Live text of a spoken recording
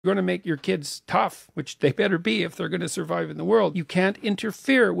You're going to make your kids tough, which they better be if they're going to survive in the world. You can't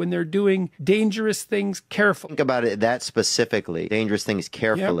interfere when they're doing dangerous things carefully. Think about it that specifically. Dangerous things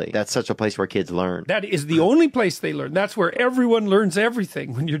carefully. Yep. That's such a place where kids learn. That is the only place they learn. That's where everyone learns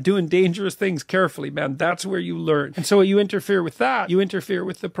everything. When you're doing dangerous things carefully, man, that's where you learn. And so you interfere with that. You interfere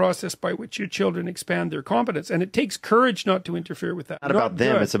with the process by which your children expand their competence. And it takes courage not to interfere with that. Not about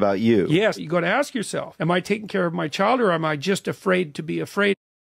them, it's about you. Yes, you got to ask yourself, am I taking care of my child or am I just afraid to be afraid?